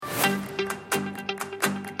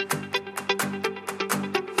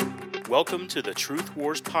Welcome to the Truth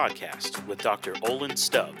Wars podcast with Dr. Olin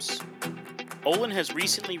Stubbs. Olin has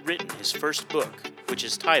recently written his first book, which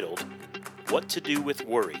is titled, What to Do with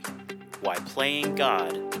Worry, Why Playing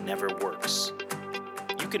God Never Works.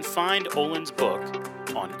 You can find Olin's book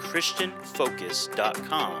on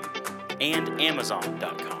ChristianFocus.com and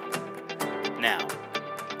Amazon.com. Now,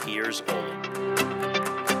 here's Olin.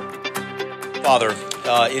 Father,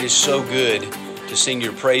 it is so good to sing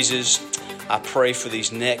your praises. I pray for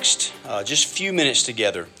these next just few minutes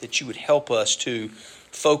together that you would help us to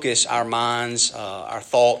focus our minds, our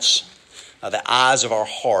thoughts, the eyes of our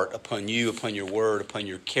heart upon you, upon your word, upon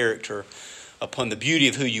your character, upon the beauty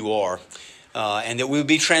of who you are, and that we would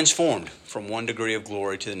be transformed from one degree of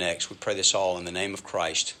glory to the next. We pray this all in the name of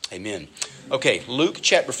Christ. Amen. Okay, Luke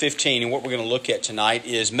chapter 15, and what we're going to look at tonight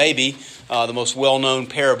is maybe the most well-known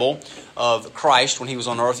parable of Christ when he was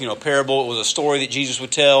on earth. You know, a parable, it was a story that Jesus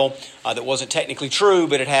would tell that wasn't technically true,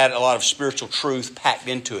 but it had a lot of spiritual truth packed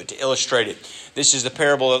into it to illustrate it. This is the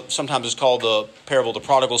parable, sometimes it's called the parable of the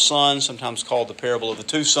prodigal son, sometimes called the parable of the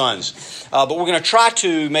two sons. But we're going to try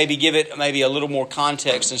to maybe give it maybe a little more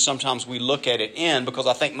context than sometimes we look at it in, because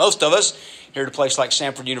I think most of us here at a place like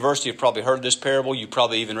Samford University have probably heard this parable. You've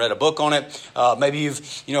probably even read a book on it. Maybe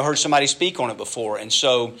you've heard somebody speak on it before. And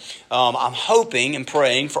so I'm hoping and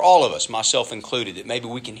praying for all of us, myself included, that maybe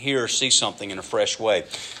we can hear or see something in a fresh way.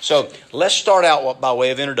 So let's start out by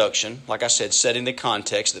way of introduction. Like I said, setting the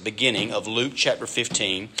context at the beginning of Luke chapter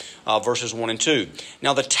 15, verses 1 and 2.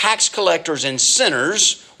 Now the tax collectors and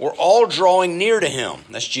sinners were all drawing near to him,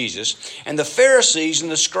 that's Jesus, and the Pharisees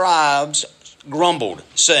and the scribes grumbled,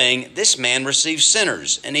 saying, "This man receives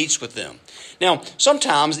sinners and eats with them." Now,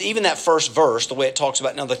 sometimes, even that first verse, the way it talks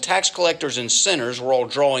about, now the tax collectors and sinners were all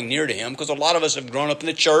drawing near to him, because a lot of us have grown up in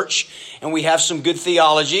the church, and we have some good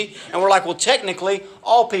theology, and we're like, well, technically,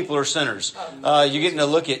 all people are sinners. You're getting a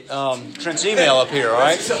look at Trent's email up here, all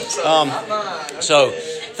right? So,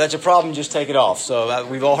 if that's a problem, just take it off. So,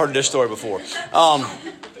 we've all heard this story before.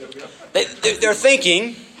 They're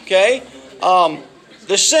thinking, okay,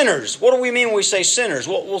 the sinners. What do we mean when we say sinners?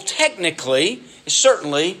 Well, technically,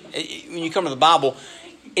 certainly, when you come to the Bible,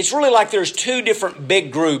 it's really like there's two different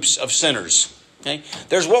big groups of sinners. Okay?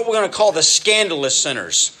 There's what we're going to call the scandalous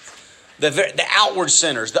sinners, the outward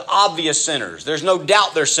sinners, the obvious sinners. There's no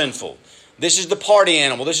doubt they're sinful. This is the party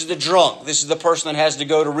animal. This is the drunk. This is the person that has to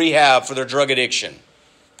go to rehab for their drug addiction.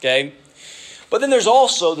 Okay? But then there's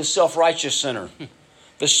also the self-righteous sinner,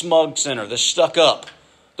 the smug sinner, the stuck-up.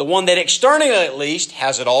 The one that externally, at least,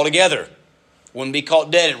 has it all together. Wouldn't be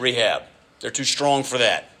caught dead at rehab. They're too strong for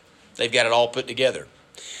that. They've got it all put together.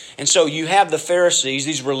 And so you have the Pharisees,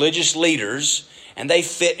 these religious leaders, and they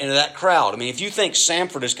fit into that crowd. I mean, if you think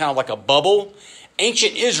Samford is kind of like a bubble,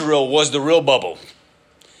 ancient Israel was the real bubble.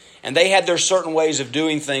 And they had their certain ways of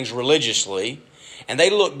doing things religiously. And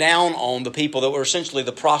they looked down on the people that were essentially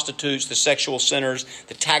the prostitutes, the sexual sinners,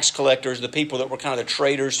 the tax collectors, the people that were kind of the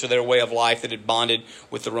traitors to their way of life that had bonded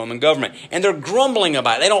with the Roman government. And they're grumbling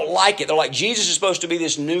about it. They don't like it. They're like, Jesus is supposed to be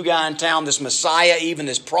this new guy in town, this Messiah, even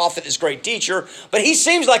this prophet, this great teacher. But he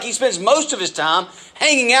seems like he spends most of his time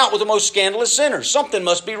hanging out with the most scandalous sinners. Something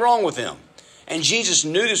must be wrong with him. And Jesus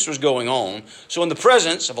knew this was going on. So in the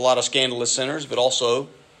presence of a lot of scandalous sinners, but also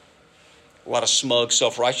a lot of smug,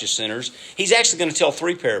 self-righteous sinners, he's actually going to tell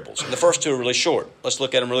three parables. The first two are really short. Let's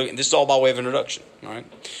look at them really. This is all by way of introduction. All right.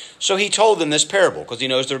 So he told them this parable because he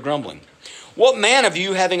knows they're grumbling. What man of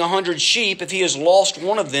you, having 100 sheep, if he has lost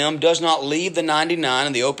one of them, does not leave the 99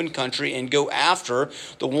 in the open country and go after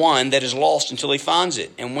the one that is lost until he finds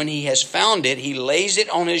it? And when he has found it, he lays it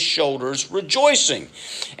on his shoulders, rejoicing.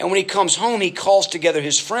 And when he comes home, he calls together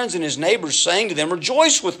his friends and his neighbors, saying to them,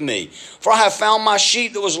 "Rejoice with me, for I have found my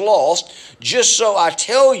sheep that was lost. Just so I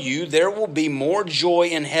tell you, there will be more joy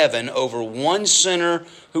in heaven over one sinner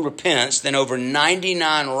who repents than over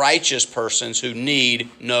 99 righteous persons who need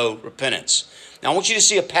no repentance." Now, I want you to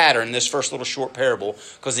see a pattern in this first little short parable,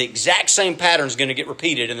 because the exact same pattern is going to get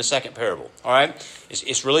repeated in the second parable. All right?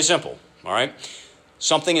 It's really simple. All right?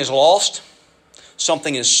 Something is lost.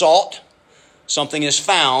 Something is sought. Something is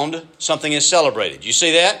found. Something is celebrated. You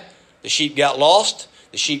see that? The sheep got lost.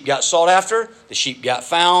 The sheep got sought after. The sheep got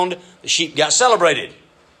found. The sheep got celebrated.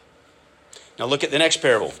 Now, look at the next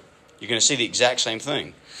parable. You're going to see the exact same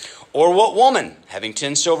thing. Or what woman, having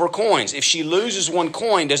 10 silver coins, if she loses one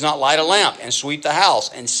coin, does not light a lamp and sweep the house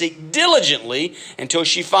and seek diligently until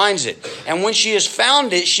she finds it? And when she has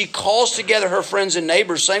found it, she calls together her friends and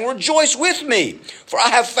neighbors, saying, "Rejoice with me, for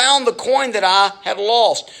I have found the coin that I had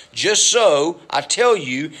lost." Just so, I tell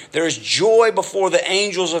you, there is joy before the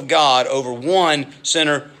angels of God over one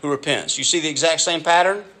sinner who repents. You see the exact same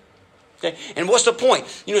pattern? Okay? And what's the point?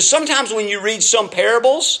 Sometimes when you read some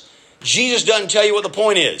parables, Jesus doesn't tell you what the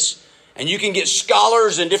point is. And you can get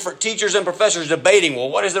scholars and different teachers and professors debating, well,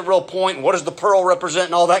 what is the real point? And what does the pearl represent?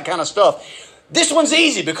 And all that kind of stuff. This one's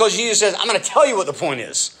easy because Jesus says, I'm going to tell you what the point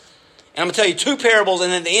is. And I'm going to tell you two parables.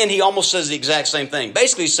 And at the end, he almost says the exact same thing.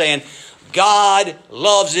 Basically saying, God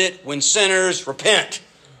loves it when sinners repent.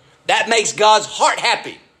 That makes God's heart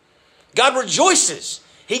happy. God rejoices.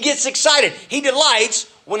 He gets excited. He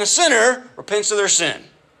delights when a sinner repents of their sin.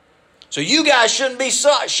 So you guys shouldn't be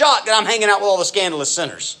shocked that I'm hanging out with all the scandalous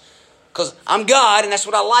sinners. Because I'm God, and that's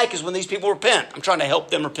what I like is when these people repent. I'm trying to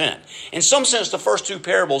help them repent. In some sense, the first two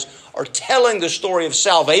parables are telling the story of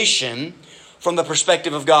salvation from the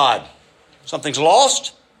perspective of God. Something's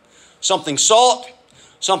lost, something's sought,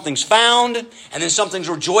 something's found, and then something's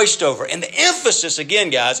rejoiced over. And the emphasis, again,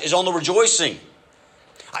 guys, is on the rejoicing.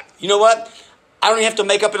 You know what? I don't even have to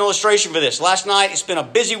make up an illustration for this. Last night, it's been a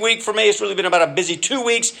busy week for me. It's really been about a busy 2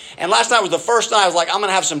 weeks. And last night was the first night I was like, I'm going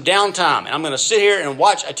to have some downtime. And I'm going to sit here and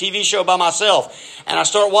watch a TV show by myself. And I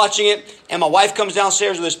start watching it. And my wife comes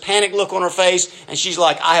downstairs with this panic look on her face. And she's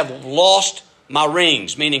like, I have lost my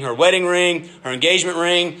rings, meaning her wedding ring, her engagement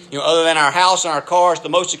ring. Other than our house and our car, it's the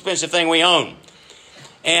most expensive thing we own.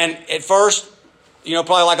 And at first,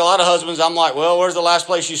 probably like a lot of husbands, I'm like, well, where's the last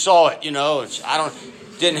place you saw it?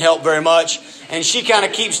 Didn't help very much. And she kind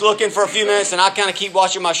of keeps looking for a few minutes, and I kind of keep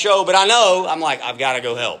watching my show. But I'm like, I've got to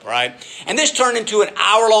go help, right? And this turned into an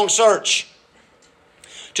hour-long search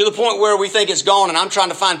to the point where we think it's gone, and I'm trying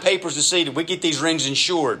to find papers to see, did we get these rings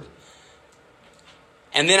insured?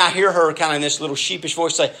 And then I hear her kind of in this little sheepish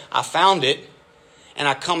voice say, I found it. And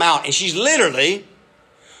I come out, and she's literally,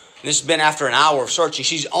 this has been after an hour of searching,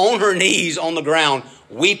 she's on her knees on the ground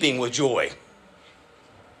weeping with joy.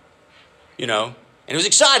 And it was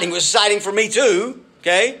exciting. It was exciting for me too,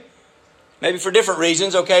 okay? Maybe for different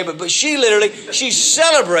reasons, okay? But she's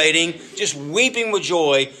celebrating, just weeping with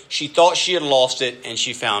joy. She thought she had lost it, and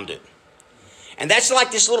she found it. And that's like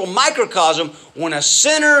this little microcosm. When a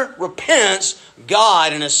sinner repents,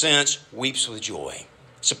 God, in a sense, weeps with joy.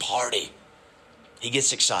 It's a party. He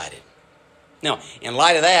gets excited. Now, in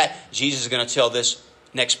light of that, Jesus is going to tell this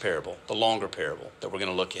next parable, the longer parable that we're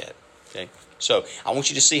going to look at, okay? So I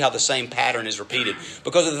want you to see how the same pattern is repeated.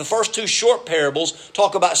 Because the first two short parables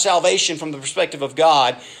talk about salvation from the perspective of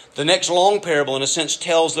God. The next long parable, in a sense,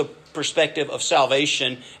 tells the perspective of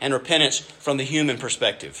salvation and repentance from the human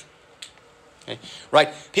perspective. Okay?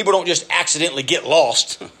 Right? People don't just accidentally get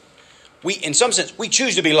lost. In some sense, we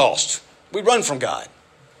choose to be lost. We run from God.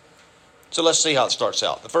 So let's see how it starts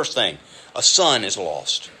out. The first thing, a son is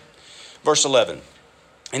lost. Verse 11.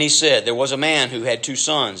 And he said, there was a man who had 2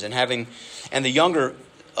 sons, and the younger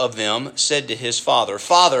of them said to his father,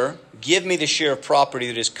 Father, give me the share of property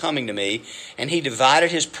that is coming to me. And he divided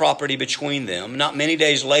his property between them. Not many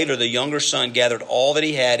days later, the younger son gathered all that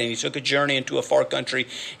he had, and he took a journey into a far country,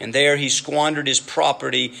 and there he squandered his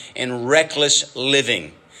property in reckless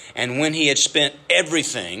living. And when he had spent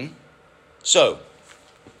everything, so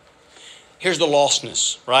here's the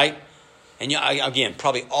lostness, right? And again,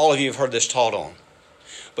 probably all of you have heard this taught on.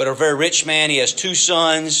 But a very rich man, he has 2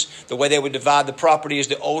 sons. The way they would divide the property is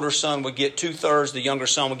the older son would get 2/3, the younger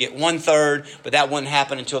son would get 1/3, but that wouldn't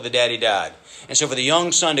happen until the daddy died. And so for the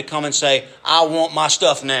young son to come and say, I want my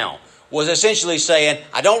stuff now, was essentially saying,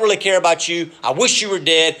 I don't really care about you. I wish you were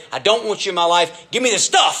dead. I don't want you in my life. Give me the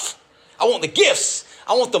stuff. I want the gifts.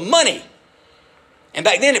 I want the money. And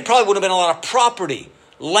back then it probably would have been a lot of property.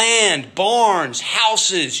 Land, barns,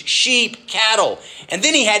 houses, sheep, cattle. And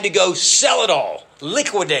then he had to go sell it all,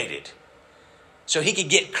 liquidate it, so he could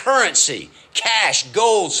get currency, cash,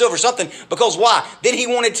 gold, silver, something. Because why? Then he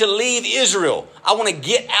wanted to leave Israel. I want to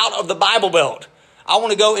get out of the Bible Belt. I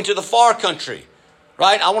want to go into the far country,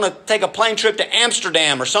 right? I want to take a plane trip to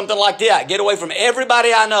Amsterdam or something like that. Get away from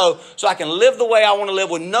everybody I know so I can live the way I want to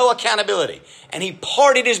live with no accountability. And he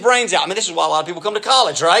partied his brains out. I mean, this is why a lot of people come to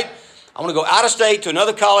college, right? I want to go out of state to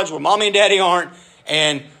another college where mommy and daddy aren't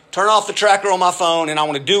and turn off the tracker on my phone, and I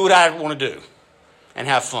want to do what I want to do and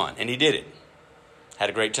have fun. And he did it. Had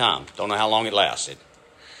a great time. Don't know how long it lasted.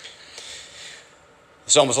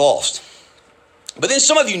 The son was lost. But then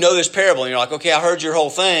some of you know this parable, and you're like, okay, I heard your whole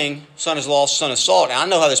thing. Son is lost, son is sought. And I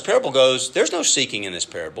know how this parable goes. There's no seeking in this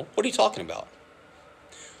parable. What are you talking about?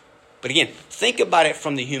 But again, think about it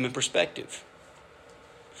from the human perspective.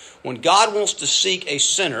 When God wants to seek a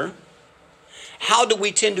sinner, how do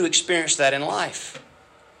we tend to experience that in life?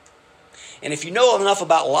 And if you know enough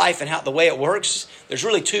about life and how the way it works, there's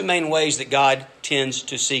really 2 main ways that God tends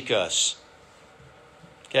to seek us.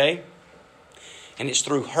 Okay? And it's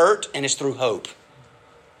through hurt and it's through hope.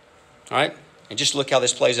 All right? And just look how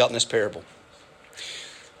this plays out in this parable.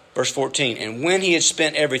 Verse 14, and when he had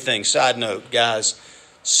spent everything, side note, guys,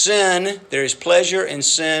 sin, there is pleasure in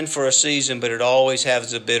sin for a season, but it always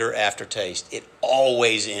has a bitter aftertaste. It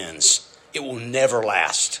always ends. It will never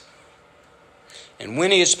last. And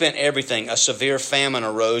when he had spent everything, a severe famine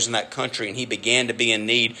arose in that country, and he began to be in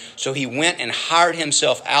need. So he went and hired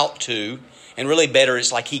himself out to, and really better,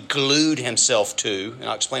 it's like he glued himself to, and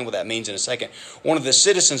I'll explain what that means in a second, one of the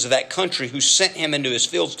citizens of that country who sent him into his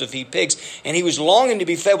fields to feed pigs. And he was longing to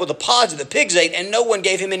be fed with the pods that the pigs ate, and no one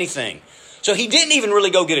gave him anything. So he didn't even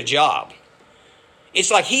really go get a job.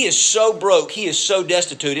 It's like he is so broke, he is so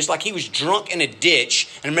destitute. It's like he was drunk in a ditch.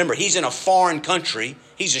 And remember, he's in a foreign country.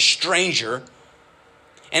 He's a stranger.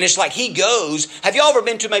 And it's like he goes, have you all ever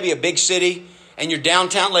been to maybe a big city and you're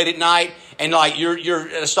downtown late at night and like you're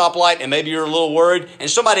at a stoplight and maybe you're a little worried and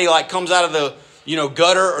somebody like comes out of the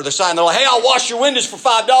gutter or the side and they're like, hey, I'll wash your windows for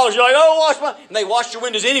 $5. You're like, oh, wash my, and they wash your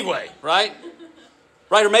windows anyway, right?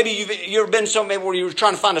 Right? Or maybe you've ever been somewhere where you were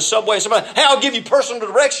trying to find a subway and somebody, hey, I'll give you personal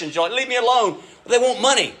directions. You're like, leave me alone. Well, they want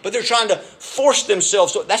money, but they're trying to force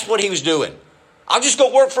themselves. So that's what he was doing. I'll just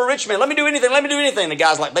go work for a rich man. Let me do anything. Let me do anything. The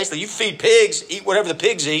guy's like, basically, you feed pigs, eat whatever the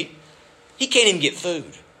pigs eat. He can't even get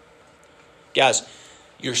food. Guys,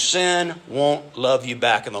 your sin won't love you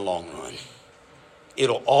back in the long run.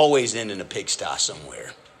 It'll always end in a pigsty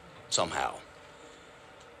somewhere, somehow.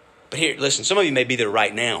 But here, listen, some of you may be there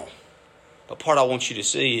right now. But part I want you to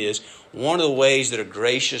see is one of the ways that a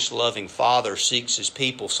gracious, loving Father seeks his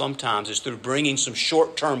people sometimes is through bringing some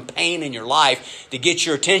short-term pain in your life to get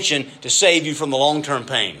your attention to save you from the long-term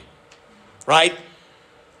pain. Right?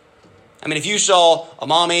 I mean, if you saw a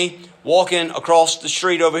mommy walking across the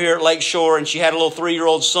street over here at Lakeshore and she had a little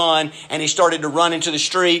 3-year-old son and he started to run into the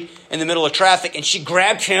street in the middle of traffic and she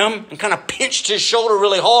grabbed him and kind of pinched his shoulder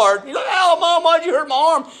really hard. You're like, oh, Mom, why'd you hurt my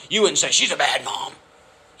arm? You wouldn't say, she's a bad mom.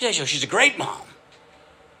 Yeah, she's a great mom.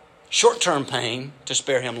 Short-term pain to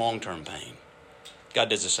spare him long-term pain. God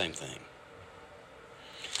does the same thing.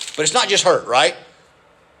 But it's not just hurt, right?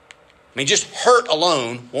 I mean, just hurt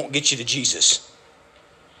alone won't get you to Jesus.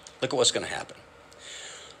 Look at what's going to happen.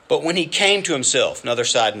 But when he came to himself, another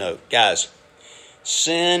side note, guys,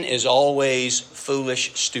 sin is always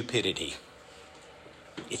foolish stupidity.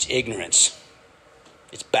 It's ignorance.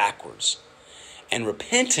 It's backwards. And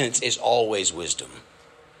repentance is always wisdom.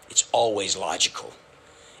 It's always logical.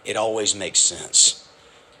 It always makes sense.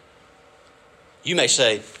 You may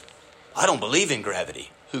say, I don't believe in gravity.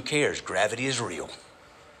 Who cares? Gravity is real.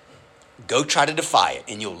 Go try to defy it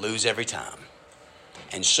and you'll lose every time.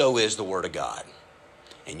 And so is the Word of God.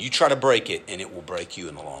 And you try to break it and it will break you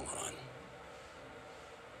in the long run.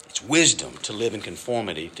 It's wisdom to live in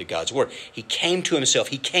conformity to God's Word. He came to himself.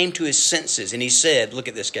 He came to his senses and he said, look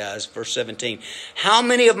at this, guys, verse 17. How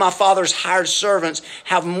many of my father's hired servants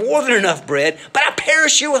have more than enough bread, but I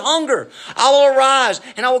perish here with hunger? I will arise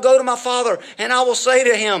and I will go to my father and I will say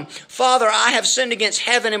to him, Father, I have sinned against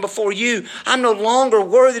heaven and before you. I'm no longer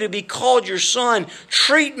worthy to be called your son.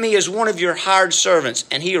 Treat me as one of your hired servants.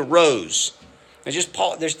 And he arose. And just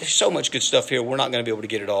Paul, there's so much good stuff here. We're not going to be able to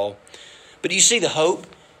get it all. But do you see the hope?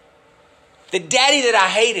 The daddy that I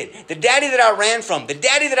hated, the daddy that I ran from, the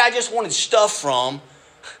daddy that I just wanted stuff from,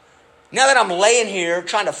 now that I'm laying here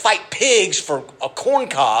trying to fight pigs for a corn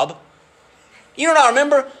cob, you know what I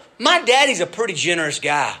remember? My daddy's a pretty generous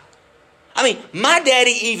guy. I mean, my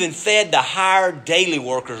daddy even fed the hired daily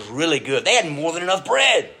workers really good. They had more than enough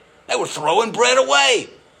bread. They were throwing bread away.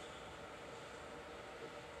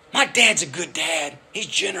 My dad's a good dad. He's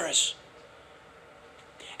generous.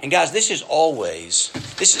 And guys, this is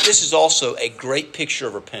also a great picture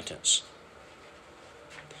of repentance.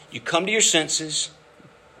 You come to your senses.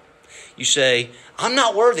 You say, I'm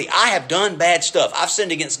not worthy. I have done bad stuff. I've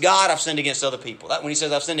sinned against God. I've sinned against other people. When he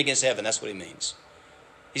says I've sinned against heaven, that's what he means.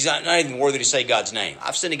 He's not even worthy to say God's name.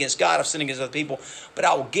 I've sinned against God. I've sinned against other people. But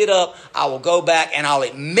I will get up. I will go back and I'll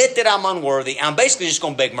admit that I'm unworthy. I'm basically just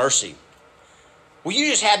going to beg mercy. Will you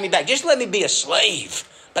just have me back? Just let me be a slave.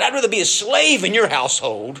 But I'd rather be a slave in your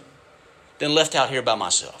household than left out here by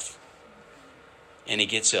myself. And he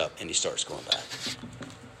gets up and he starts going back.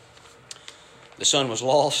 The son was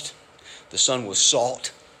lost. The son was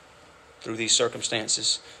sought through these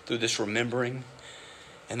circumstances, through this remembering.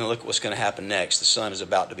 And then look what's going to happen next. The son is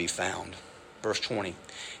about to be found. Verse 20.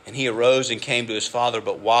 And he arose and came to his father,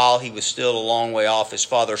 but while he was still a long way off, his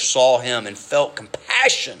father saw him and felt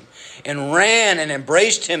compassion and ran and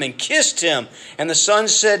embraced him and kissed him. And the son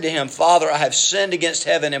said to him, Father, I have sinned against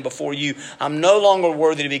heaven and before you. I'm no longer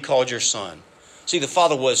worthy to be called your son. See, the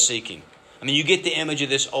father was seeking. I mean, you get the image of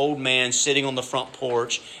this old man sitting on the front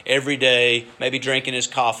porch every day, maybe drinking his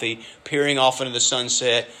coffee, peering off into the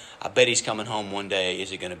sunset. I bet he's coming home one day.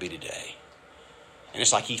 Is it going to be today? And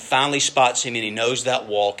it's like he finally spots him and he knows that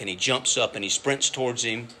walk and he jumps up and he sprints towards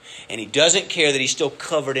him and he doesn't care that he's still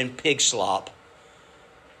covered in pig slop.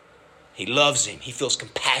 He loves him. He feels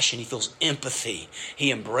compassion. He feels empathy. He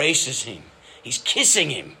embraces him. He's kissing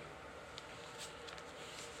him.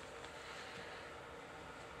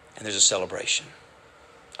 And there's a celebration.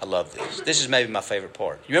 I love this. This is maybe my favorite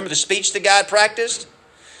part. You remember the speech the guy practiced?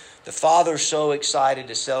 The father's so excited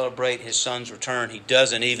to celebrate his son's return, he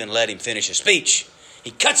doesn't even let him finish his speech.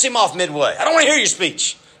 He cuts him off midway. I don't want to hear your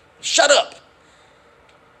speech. Shut up.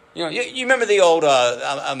 You know, you remember the old,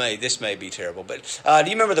 this may be terrible, but do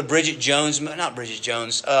you remember the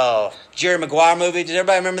Jerry Maguire movie? Does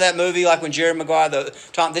everybody remember that movie? Like when Jerry Maguire,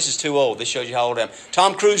 this is too old. This shows you how old I am.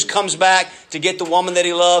 Tom Cruise comes back to get the woman that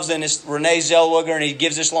he loves, and it's Renee Zellweger, and he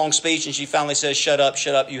gives this long speech, and she finally says, shut up,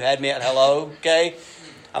 you had me at hello, okay?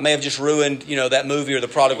 I may have just ruined, that movie or the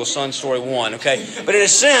Prodigal Son story 1, okay? But in a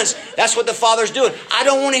sense, that's what the father's doing. I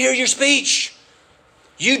don't want to hear your speech.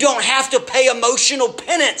 You don't have to pay emotional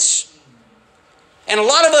penance. And a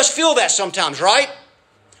lot of us feel that sometimes, right?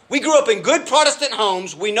 We grew up in good Protestant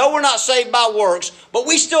homes. We know we're not saved by works, but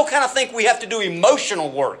we still kind of think we have to do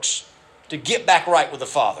emotional works to get back right with the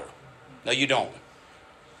Father. No, you don't.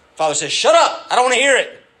 Father says, shut up. I don't want to hear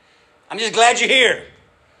it. I'm just glad you're here.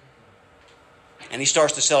 And he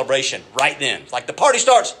starts the celebration right then. It's like the party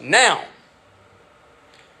starts now.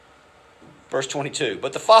 Verse 22,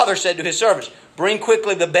 but the father said to his servants, bring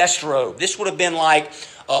quickly the best robe. This would have been like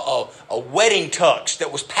a wedding tux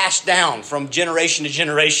that was passed down from generation to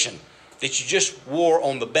generation that you just wore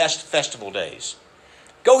on the best festival days.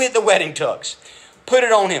 Go get the wedding tux. Put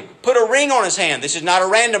it on him. Put a ring on his hand. This is not a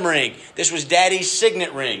random ring. This was Daddy's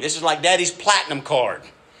signet ring. This is like Daddy's platinum card.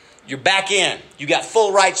 You're back in. You got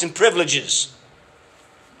full rights and privileges.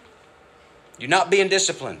 You're not being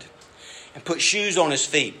disciplined. And put shoes on his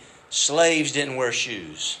feet. Slaves didn't wear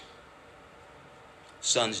shoes.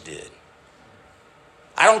 Sons did.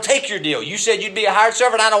 I don't take your deal. You said you'd be a hired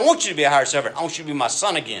servant. I don't want you to be a hired servant. I want you to be my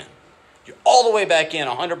son again. You're all the way back in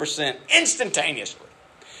 100% instantaneously.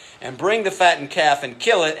 And bring the fattened calf and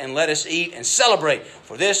kill it and let us eat and celebrate.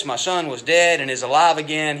 For this my son was dead and is alive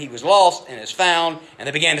again. He was lost and is found. And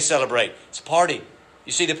they began to celebrate. It's a party.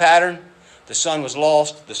 You see the pattern? The son was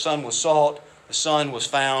lost. The son was sought. The son was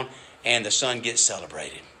found. And the son gets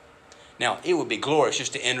celebrated. Now, it would be glorious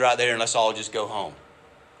just to end right there and let's all just go home.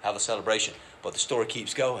 Have a celebration. But the story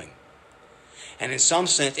keeps going. And in some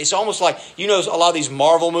sense, it's almost like, a lot of these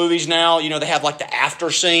Marvel movies now, they have like the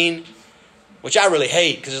after scene, which I really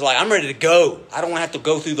hate because it's like, I'm ready to go. I don't want to have to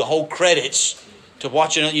go through the whole credits to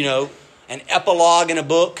watch, an epilogue in a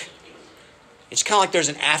book. It's kind of like there's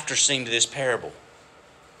an after scene to this parable.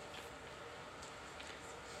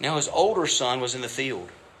 Now, his older son was in the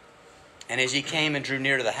field. And as he came and drew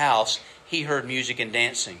near to the house, he heard music and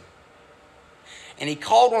dancing. And he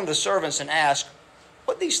called one of the servants and asked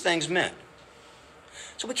what these things meant.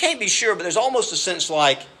 So we can't be sure, but there's almost a sense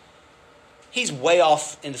like he's way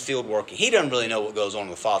off in the field working. He doesn't really know what goes on in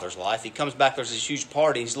the father's life. He comes back, there's this huge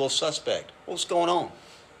party, he's a little suspect. What's going on?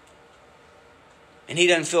 And he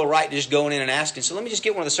doesn't feel right just going in and asking. So let me just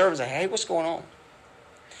get one of the servants and say, hey, what's going on?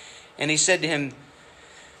 And he said to him,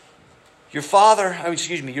 your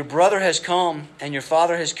brother has come and your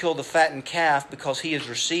father has killed the fattened calf because he has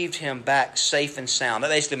received him back safe and sound. That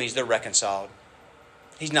basically means they're reconciled.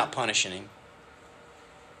 He's not punishing him.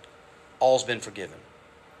 All's been forgiven.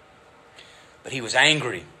 But he was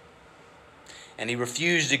angry and he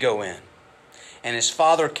refused to go in. And his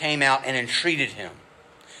father came out and entreated him.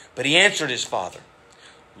 But he answered his father,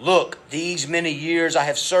 look, these many years I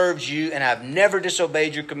have served you and I have never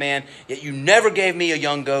disobeyed your command, yet you never gave me a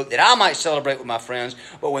young goat that I might celebrate with my friends.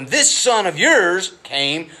 But when this son of yours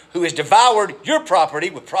came, who has devoured your property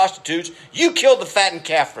with prostitutes, you killed the fattened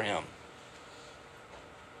calf for him.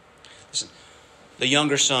 Listen, the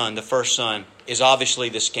younger son, the first son, is obviously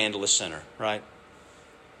the scandalous sinner, right?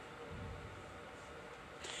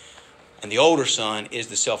 And the older son is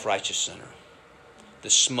the self-righteous sinner. The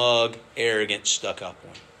smug, arrogant, stuck-up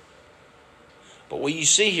one. But what you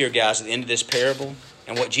see here, guys, at the end of this parable,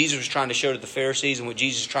 and what Jesus was trying to show to the Pharisees and what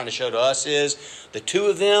Jesus is trying to show to us is the two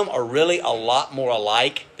of them are really a lot more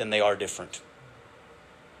alike than they are different.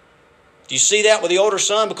 Do you see that with the older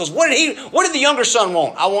son? Because what did the younger son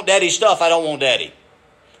want? I want daddy's stuff. I don't want daddy.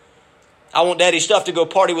 I want daddy's stuff to go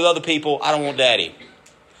party with other people. I don't want daddy.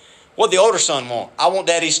 What did the older son want? I want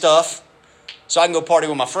daddy's stuff so I can go party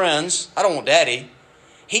with my friends. I don't want daddy.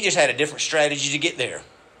 He just had a different strategy to get there.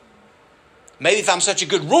 Maybe if I'm such a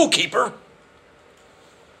good rule keeper,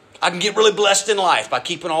 I can get really blessed in life by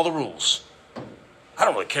keeping all the rules. I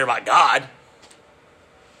don't really care about God.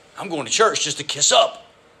 I'm going to church just to kiss up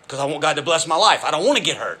because I want God to bless my life. I don't want to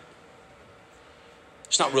get hurt.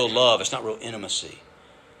 It's not real love. It's not real intimacy.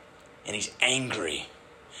 And he's angry.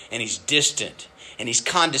 And he's distant. And he's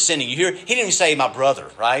condescending. You hear? He didn't even say my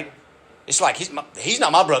brother, right? It's like he's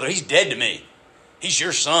not my brother. He's dead to me. He's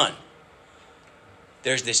your son.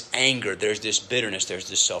 There's this anger. There's this bitterness. There's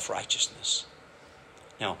this self-righteousness.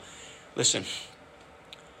 Now, listen.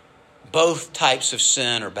 Both types of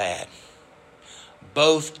sin are bad.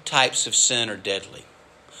 Both types of sin are deadly.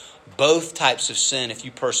 Both types of sin, if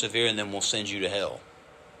you persevere in them, will send you to hell.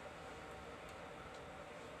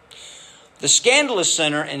 The scandalous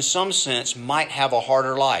sinner, in some sense, might have a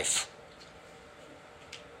harder life.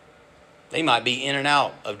 They might be in and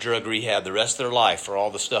out of drug rehab the rest of their life for all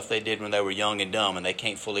the stuff they did when they were young and dumb, and they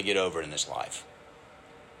can't fully get over it in this life.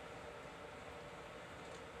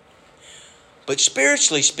 But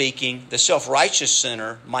spiritually speaking, the self-righteous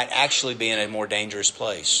sinner might actually be in a more dangerous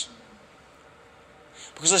place.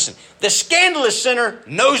 Because listen, the scandalous sinner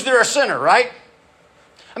knows they're a sinner, right?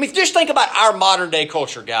 I mean, just think about our modern day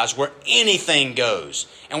culture, guys, where anything goes.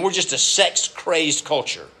 And we're just a sex-crazed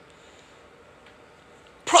culture.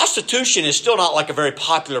 Prostitution is still not like a very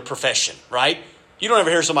popular profession, right? You don't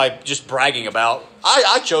ever hear somebody just bragging about,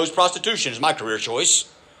 I chose prostitution as my career choice.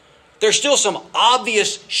 There's still some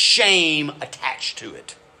obvious shame attached to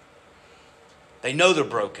it. They know they're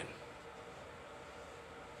broken.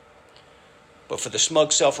 But for the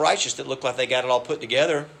smug self-righteous that look like they got it all put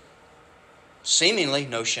together, seemingly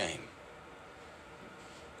no shame.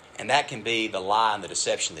 And that can be the lie and the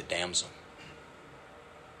deception that damns them.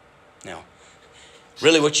 Now,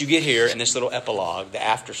 really what you get here in this little epilogue, the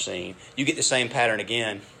after scene, you get the same pattern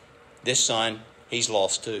again. This son, he's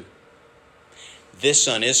lost too. This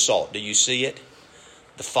son is salt. Do you see it?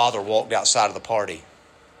 The father walked outside of the party.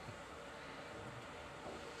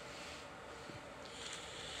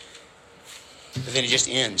 But then it just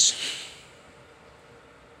ends.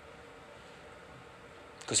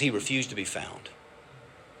 Because he refused to be found.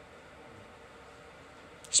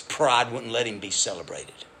 His pride wouldn't let him be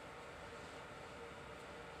celebrated.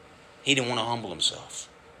 He didn't want to humble himself.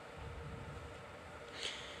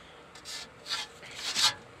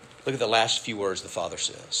 Look at the last few words the father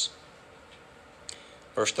says.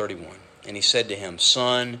 Verse 31. And he said to him,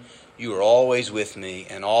 Son, you are always with me,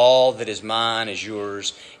 and all that is mine is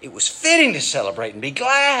yours. It was fitting to celebrate and be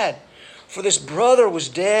glad, for this brother was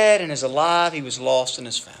dead and is alive. He was lost and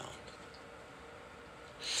is found.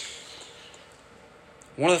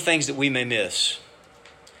 One of the things that we may miss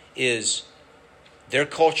is their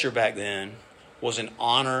culture back then was an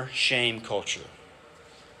honor-shame culture.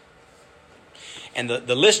 And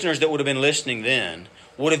the listeners that would have been listening then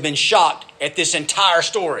would have been shocked at this entire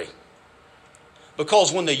story.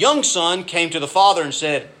 Because when the young son came to the father and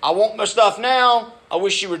said, I want my stuff now, I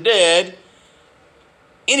wish you were dead,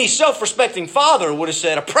 any self-respecting father would have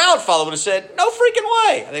said, a proud father would have said, no freaking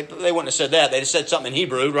way. They wouldn't have said that. They'd have said something in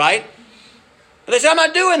Hebrew, right? But they said, I'm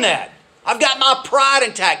not doing that. I've got my pride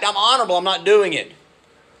intact. I'm honorable. I'm not doing it.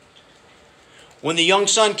 When the young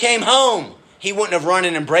son came home, he wouldn't have run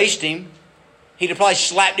and embraced him. He'd have probably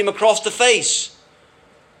slapped him across the face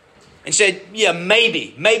and said, yeah,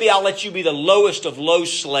 maybe I'll let you be the lowest of low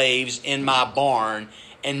slaves in my barn.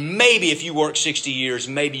 And maybe if you work 60 years,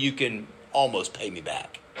 maybe you can almost pay me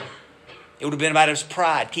back. It would have been about his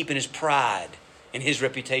pride, keeping his pride and his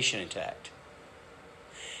reputation intact.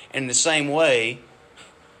 And in the same way,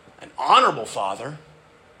 an honorable father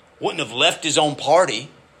wouldn't have left his own party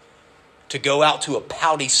to go out to a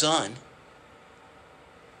pouty son.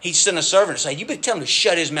 He'd send a servant and say, you better tell him to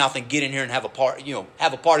shut his mouth and get in here and have a party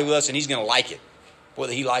with us, and he's going to like it,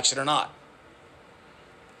 whether he likes it or not.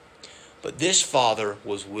 But this father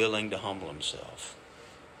was willing to humble himself.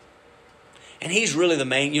 And he's really the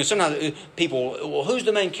main, sometimes people, well, who's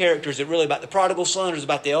the main character? Is it really about the prodigal son or is it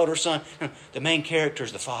about the elder son? No, the main character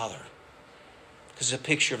is the father. Because it's a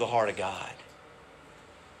picture of the heart of God.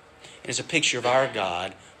 And it's a picture of our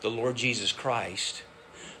God, the Lord Jesus Christ,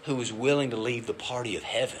 who is willing to leave the party of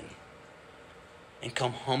heaven and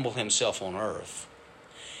come humble himself on earth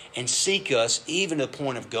and seek us even to the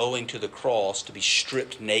point of going to the cross to be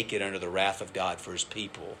stripped naked under the wrath of God for his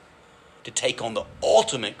people, to take on the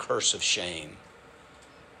ultimate curse of shame,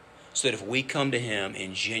 so that if we come to him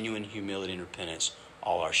in genuine humility and repentance,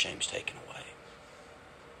 all our shame's taken away.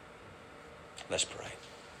 Let's pray.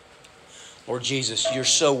 Lord Jesus, you're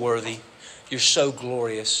so worthy. You're so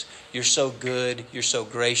glorious. You're so good. You're so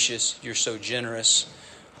gracious. You're so generous.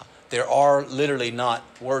 There are literally not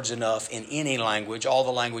words enough in any language, all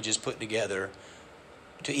the languages put together,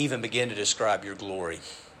 to even begin to describe your glory,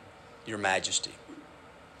 your majesty.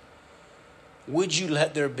 Would you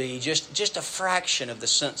let there be just a fraction of the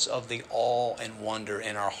sense of the awe and wonder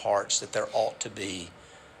in our hearts that there ought to be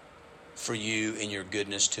for you and your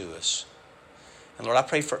goodness to us? And Lord, I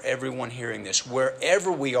pray for everyone hearing this,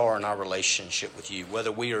 wherever we are in our relationship with you,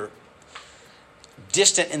 whether we are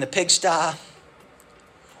distant in the pigsty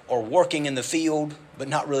or working in the field but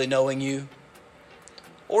not really knowing you,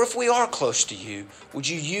 or if we are close to you, would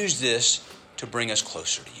you use this to bring us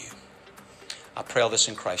closer to you? I pray all this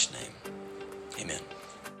in Christ's name. Amen.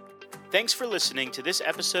 Thanks for listening to this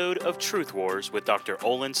episode of Truth Wars with Dr.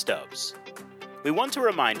 Olin Stubbs. We want to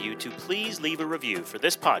remind you to please leave a review for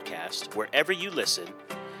this podcast wherever you listen,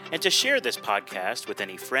 and to share this podcast with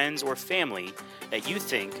any friends or family that you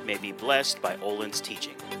think may be blessed by Olin's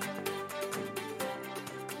teaching.